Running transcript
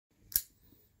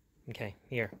Okay,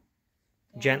 here.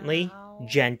 Gently,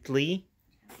 gently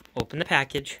open the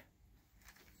package.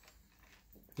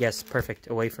 Yes, perfect.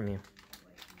 Away from you.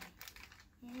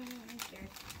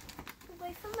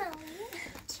 Away from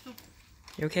Melanie.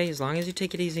 You're okay, as long as you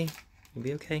take it easy. You'll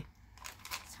be okay.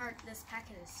 It's hard. This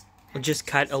packet is... We'll just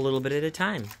cut a little bit at a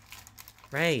time.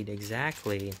 Right,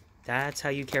 exactly. That's how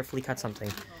you carefully cut something.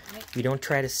 You don't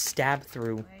try to stab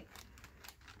through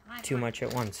too much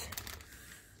at once.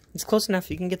 It's close enough.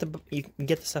 You can get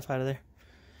the stuff out of there.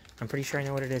 I'm pretty sure I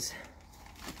know what it is.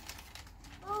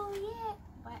 Oh yeah.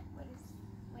 What is?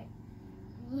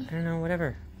 Wait. I don't know.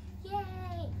 Whatever.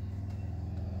 Yay.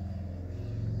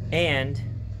 And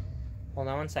hold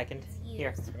on one second.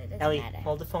 Here, Ellie,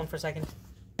 hold the phone for a second.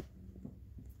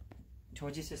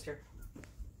 Towards your sister.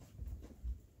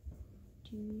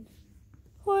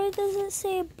 Why does it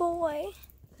say boy?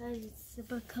 Because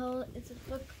it's a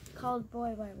book called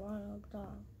Boy by Roald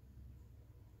Dahl.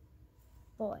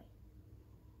 Boy.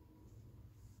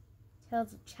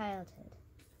 Tales of Childhood.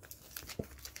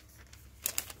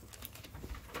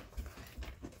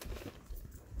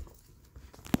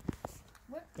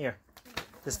 Here.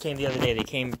 This came the other day. They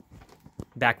came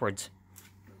backwards.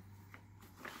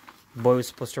 Boy was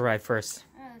supposed to arrive first.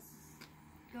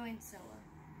 Going solo.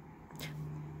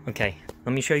 Okay,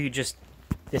 let me show you just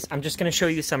this. I'm just going to show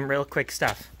you some real quick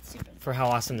stuff for how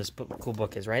awesome this cool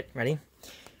book is, right? Ready?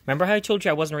 Remember how I told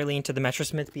you I wasn't really into the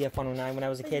Messerschmitt BF-109 when I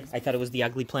was a kid? I thought it was the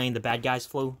ugly plane, the bad guys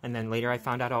flew, and then later I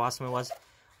found out how awesome it was.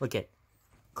 Look at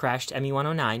crashed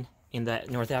ME-109 in the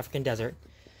North African desert.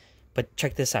 But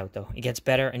check this out, though. It gets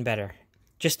better and better.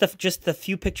 Just the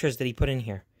few pictures that he put in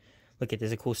here. Look at,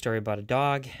 there's a cool story about a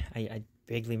dog. I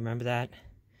vaguely remember that.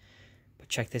 But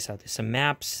check this out. There's some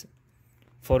maps.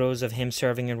 Photos of him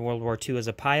serving in World War II as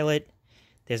a pilot.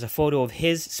 There's a photo of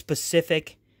his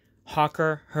specific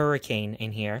Hawker Hurricane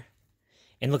in here.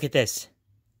 And look at this.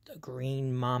 The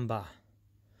Green Mamba.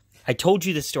 I told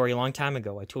you this story a long time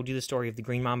ago. I told you the story of the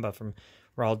Green Mamba from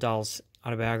Roald Dahl's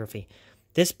Autobiography.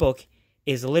 This book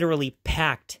is literally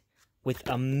packed with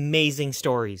amazing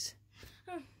stories.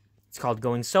 It's called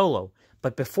Going Solo.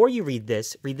 But before you read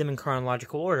this, read them in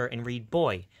chronological order and read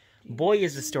Boy. Boy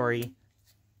is the story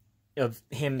of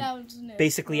him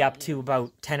basically up to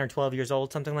about 10 or 12 years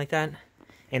old, something like that.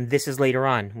 And this is later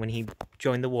on when he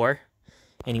joined the war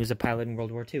and he was a pilot in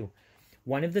World War II.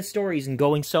 One of the stories in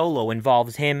Going Solo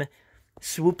involves him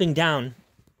swooping down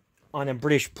on a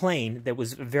British plane that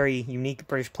was a very unique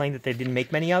British plane that they didn't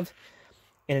make many of.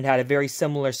 And it had a very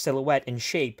similar silhouette and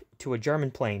shape to a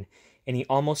German plane. And he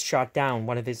almost shot down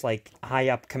one of his, like,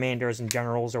 high-up commanders and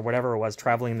generals or whatever it was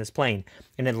traveling in this plane.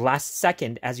 And at the last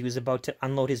second, as he was about to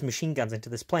unload his machine guns into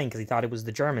this plane because he thought it was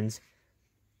the Germans,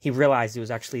 he realized it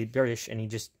was actually British, and he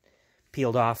just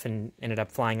peeled off and ended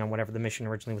up flying on whatever the mission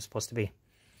originally was supposed to be.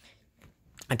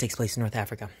 It takes place in North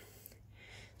Africa.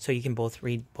 So you can both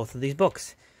read both of these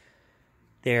books.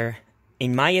 They're,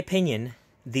 in my opinion,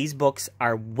 these books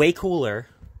are way cooler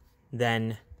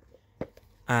than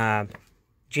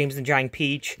James and the Giant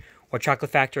Peach or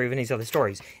Chocolate Factory or even these other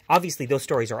stories. Obviously, those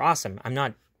stories are awesome. I'm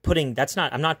not putting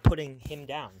him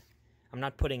down. I'm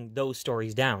not putting those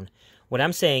stories down. What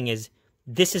I'm saying is,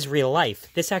 this is real life.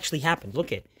 This actually happened.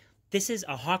 Look at, this is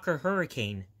a Hawker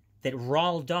Hurricane that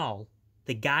Roald Dahl,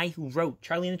 the guy who wrote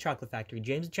Charlie and the Chocolate Factory,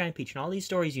 James and the Giant Peach, and all these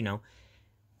stories, you know,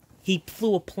 he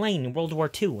flew a plane in World War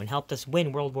II and helped us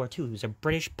win World War II. He was a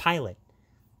British pilot.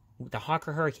 The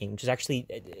Hawker Hurricane, which is actually,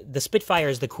 the Spitfire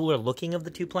is the cooler looking of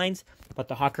the two planes, but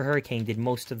the Hawker Hurricane did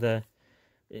most of the,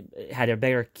 had a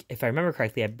better, if I remember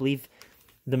correctly, I believe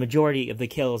the majority of the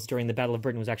kills during the Battle of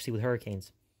Britain was actually with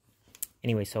Hurricanes.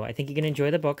 Anyway, so I think you're going to enjoy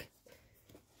the book.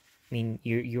 I mean,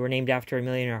 you were named after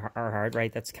Amelia Earhart,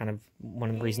 right? That's kind of one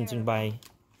of the reasons you can buy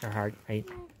Earhart, right?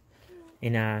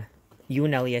 And you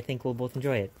and Ellie, I think, will both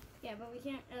enjoy it. Yeah, but we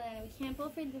can't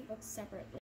both read the books separately.